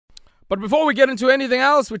But before we get into anything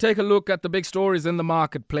else, we take a look at the big stories in the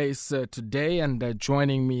marketplace today. And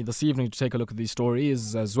joining me this evening to take a look at these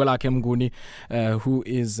stories is Zwelakhe Mnguni, who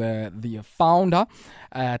is the founder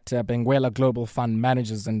at Benguela Global Fund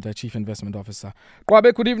Managers and Chief Investment Officer.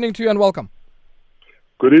 Kwabe, good evening to you and welcome.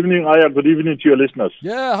 Good evening, Aya. Good evening to your listeners.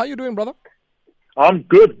 Yeah, how you doing, brother? I'm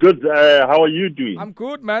good. How are you doing? I'm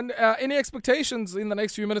good, man. Any expectations in the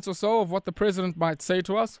next few minutes or so of what the president might say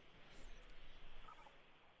to us?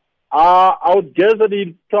 I would guess that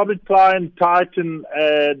he'd probably try and tighten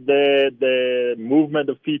the movement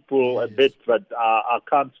of people a bit, but I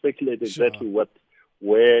can't speculate exactly in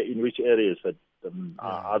which areas. But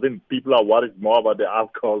I think people are worried more about the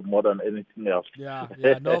alcohol more than anything else. Yeah,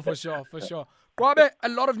 no, for sure. Kwabe, a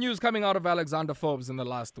lot of news coming out of Alexander Forbes in the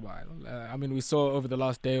last while. We saw over the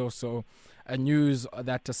last day or so news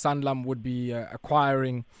that Sanlam would be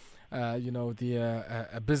acquiring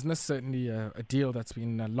a business, certainly a deal that's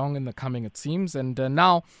been long in the coming, it seems. And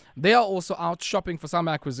now they are also out shopping for some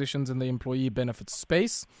acquisitions in the employee benefits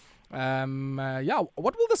space. What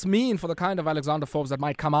will this mean for the kind of Alexander Forbes that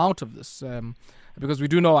might come out of this? Because we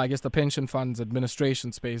do know, I guess, the pension funds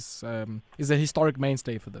administration space is a historic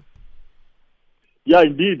mainstay for them. Yeah,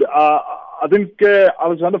 indeed. I think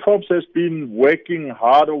Alexander Forbes has been working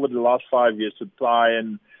hard over the last 5 years to try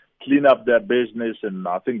and clean up their business, and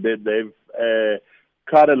I think that they've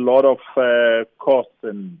cut a lot of costs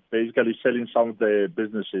and basically selling some of the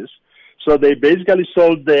businesses. So they basically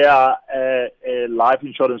sold their life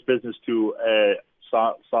insurance business to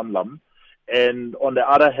Sanlam, and on the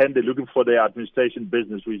other hand, they're looking for their administration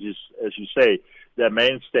business, which is, as you say, their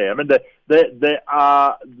mainstay. I mean,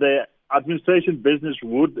 the administration business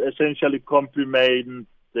would essentially complement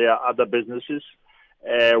their other businesses,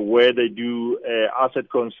 where they do asset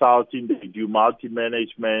consulting, they do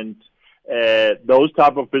multi-management, those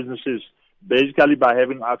type of businesses. Basically, by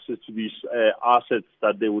having access to these assets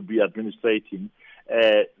that they would be administrating,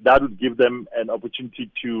 that would give them an opportunity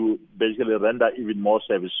to basically render even more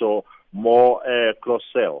service, so more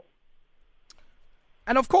cross-sell.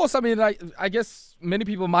 And of course, I guess many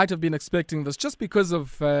people might have been expecting this just because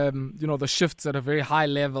of the shifts at a very high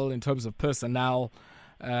level in terms of personnel.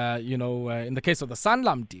 In the case of the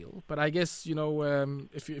Sanlam deal, but I guess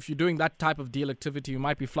if you're doing that type of deal activity, you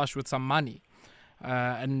might be flush with some money,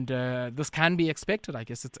 and this can be expected. I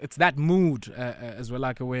guess it's that mood as well,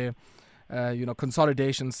 like where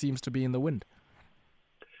consolidation seems to be in the wind.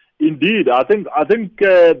 Indeed, I think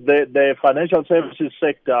the financial services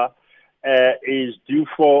sector is due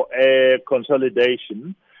for a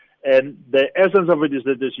consolidation, and the essence of it is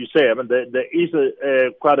that, as you say, there is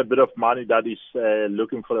quite a bit of money that is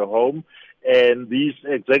looking for a home, and these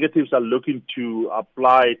executives are looking to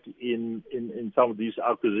apply it in some of these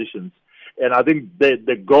acquisitions. And I think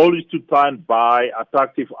the goal is to try and buy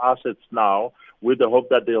attractive assets now with the hope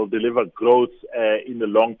that they'll deliver growth in the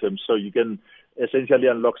long term, so you can essentially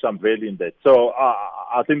unlock some value in that. So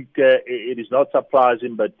I think it is not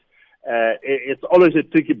surprising, but it's always a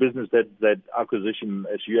tricky business, that acquisition,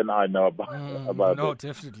 as you and I know about. No,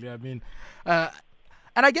 definitely. And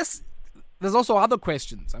I guess there's also other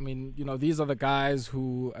questions. These are the guys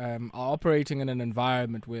who are operating in an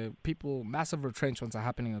environment where massive retrenchments are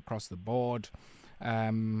happening across the board.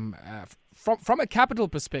 From a capital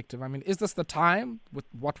perspective, is this the time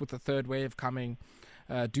with the third wave coming?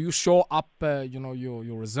 Do you shore up,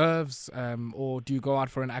 your reserves, or do you go out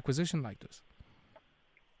for an acquisition like this?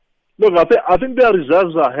 Look, I think their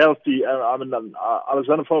reserves are healthy.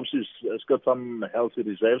 Alexander Forbes has got some healthy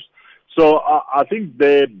reserves. So I think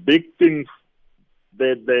the big thing,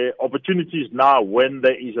 the opportunities now, when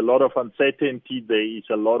there is a lot of uncertainty, there is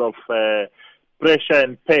a lot of pressure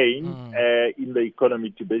and pain in the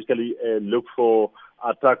economy, to basically look for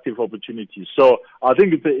attractive opportunities. So I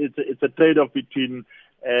think it's a trade-off between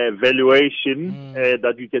valuation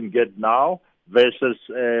that you can get now versus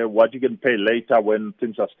what you can pay later when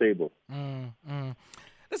things are stable.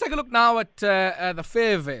 Let's take a look now at the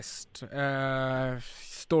Fairvest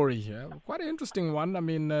story here. Quite an interesting one.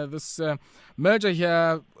 This merger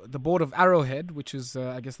here, the board of Arrowhead, which is,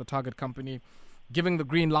 I guess, the target company, giving the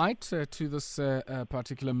green light to this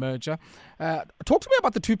particular merger. Talk to me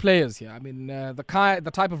about the two players here.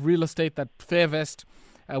 The type of real estate that Fairvest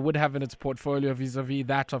would have in its portfolio vis-a-vis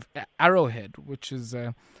that of Arrowhead, which is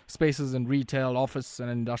spaces in retail, office, and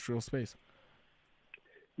industrial space.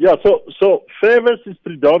 Yeah, so Fairvest is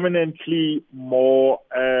predominantly more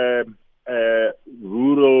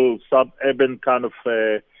rural, suburban kind of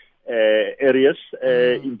areas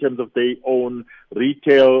in terms of they own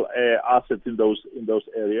retail assets in those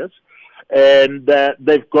areas, and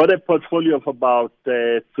they've got a portfolio of about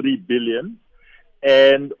 3 billion.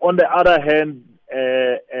 And on the other hand,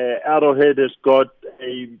 Arrowhead has got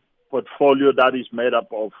a portfolio that is made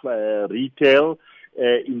up of retail,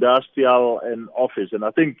 industrial, and office. And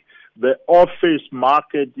I think the office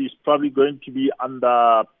market is probably going to be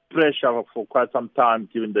under pressure for quite some time,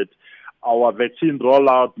 given that our vaccine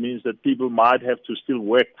rollout means that people might have to still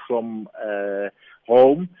work from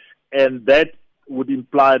home, and that would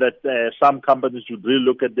imply that some companies would really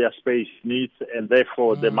look at their space needs, and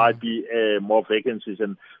therefore there might be more vacancies.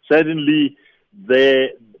 And certainly the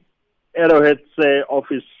Arrowhead's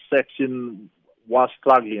office section was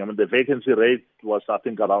struggling. I mean, the vacancy rate was, I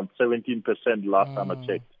think, around 17% last time I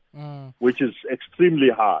checked, which is extremely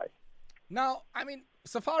high. Now, I mean,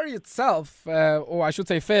 Safari itself, or I should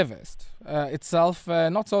say Fairvest itself,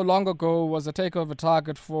 not so long ago was a takeover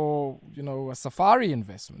target for, a Safari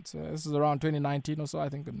investment. This is around 2019 or so, I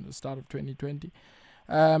think, in the start of 2020.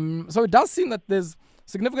 So it does seem that there's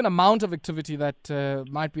significant amount of activity that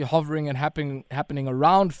might be hovering and happening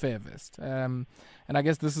around Fairvest. And I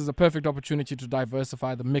guess this is a perfect opportunity to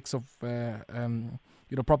diversify the mix of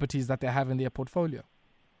properties that they have in their portfolio.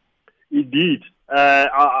 Indeed.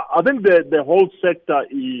 I think the whole sector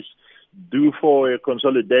is due for a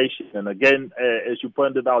consolidation. And again, as you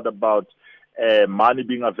pointed out about money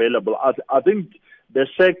being available, I think the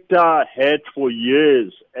sector had for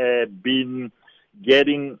years been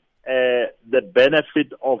getting the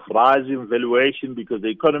benefit of rising valuation because the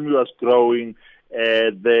economy was growing,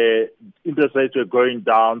 the interest rates were going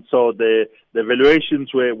down, so the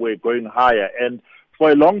valuations were going higher. And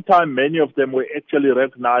for a long time, many of them were actually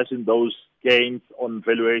recognizing those gains on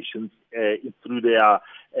valuations through their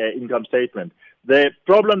income statement. The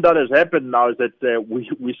problem that has happened now is that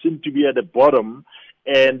we seem to be at the bottom,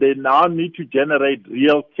 and they now need to generate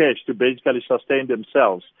real cash to basically sustain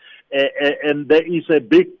themselves. And there is a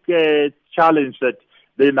big challenge that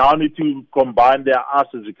they now need to combine their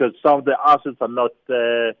assets because some of the assets are not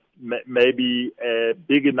maybe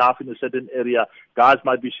big enough in a certain area. Guys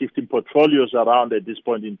might be shifting portfolios around at this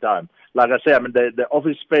point in time. Like I say, I mean, the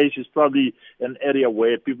office space is probably an area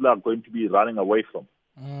where people are going to be running away from.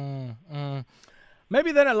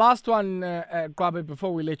 Maybe then a last one, Kwabe,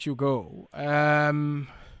 before we let you go.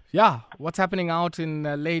 What's happening out in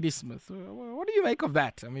Ladysmith? What do you make of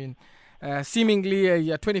that? I mean, seemingly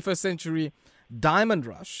a 21st century diamond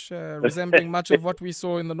rush, resembling much of what we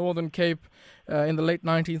saw in the Northern Cape in the late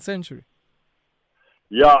 19th century.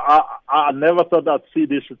 Yeah, I never thought I'd see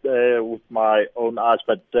this with my own eyes,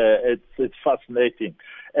 but it's fascinating.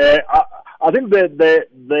 I think that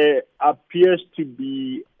there appears to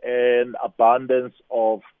be an abundance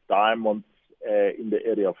of diamonds in the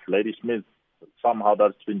area of Ladysmith. Somehow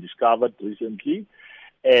that's been discovered recently.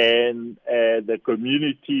 And the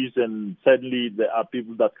communities, and certainly there are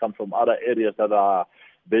people that come from other areas that are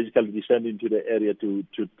basically descending to the area to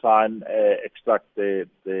try and extract the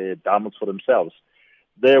diamonds for themselves.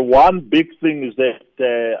 The one big thing is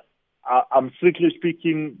that I'm strictly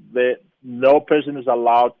speaking that no person is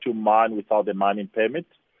allowed to mine without a mining permit.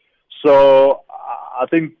 So I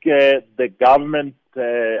think the government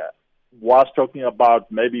was talking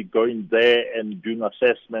about maybe going there and doing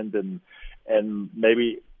assessment and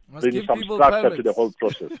maybe bring some structure to the whole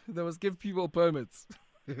process. They must give people permits.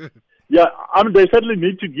 Yeah, I mean, they certainly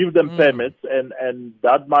need to give them permits, and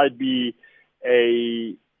that might be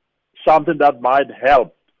something that might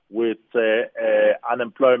help with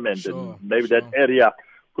unemployment, Sure, and maybe that area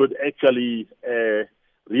could actually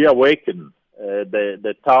reawaken.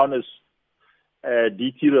 The town is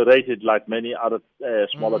deteriorated like many other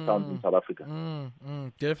smaller towns in South Africa.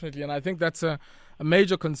 Definitely, and I think that's a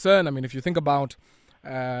major concern. I mean, if you think about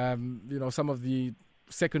some of the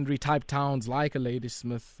secondary type towns like a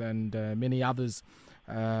Ladysmith and many others,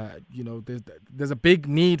 there's a big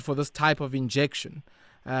need for this type of injection.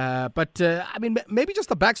 But I mean, maybe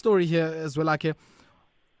just a backstory here as well, like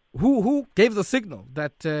who gave the signal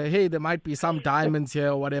that hey, there might be some diamonds here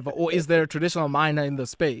or whatever, or is there a traditional miner in the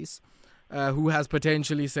space who has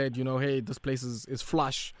potentially said, hey, this place is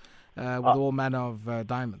flush with all manner of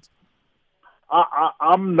diamonds?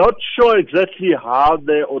 I'm not sure exactly how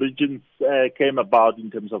the origins came about in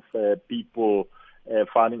terms of people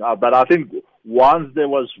finding out, but I think once there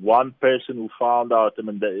was one person who found out, I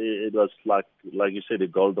mean, it was like you said, a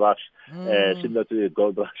gold rush, similar to a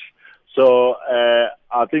gold rush. So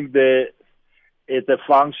I think it's a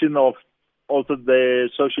function of also the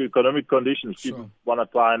socioeconomic conditions. Sure. People want to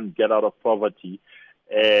try and get out of poverty,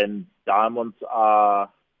 and diamonds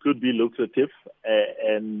could be lucrative,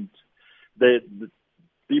 and the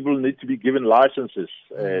people need to be given licenses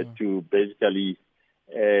to basically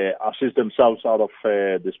assist themselves out of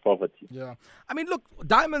this poverty. Yeah. I mean, look,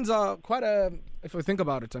 diamonds are quite if we think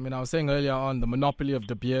about it, I mean, I was saying earlier on the monopoly of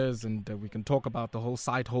De Beers, and we can talk about the whole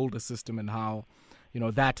site holder system and how,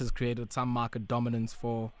 that has created some market dominance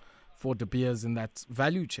for De Beers in that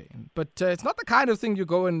value chain. But it's not the kind of thing you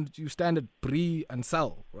go and you stand at Brie and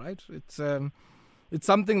sell, right? It's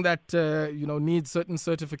something that, needs certain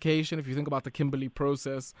certification. If you think about the Kimberley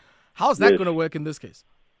process, how's that going to work in this case?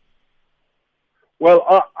 Well,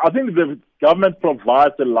 I think the government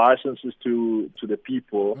provides the licenses to the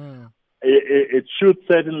people. It should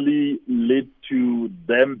certainly lead to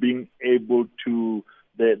them being able to,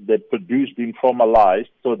 the produce being formalized.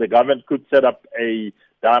 So the government could set up a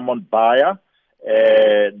diamond buyer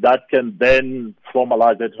that can then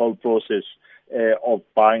formalize that whole process of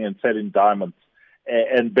buying and selling diamonds.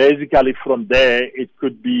 And basically from there, it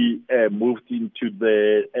could be moved into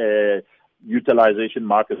the utilization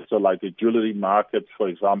market, so like the jewelry market, for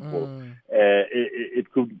example.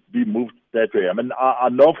 It could be moved that way. I mean, I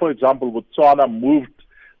know, for example, Botswana moved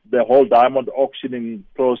the whole diamond auctioning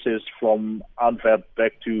process from Antwerp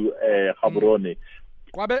back to Gaborone.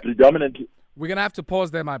 Predominantly. We're going to have to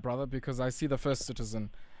pause there, my brother, because I see the First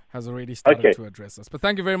Citizen has already started to address us. But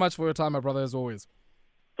thank you very much for your time, my brother, as always.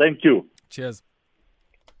 Thank you. Cheers.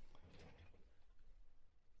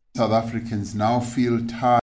 South Africans now feel tired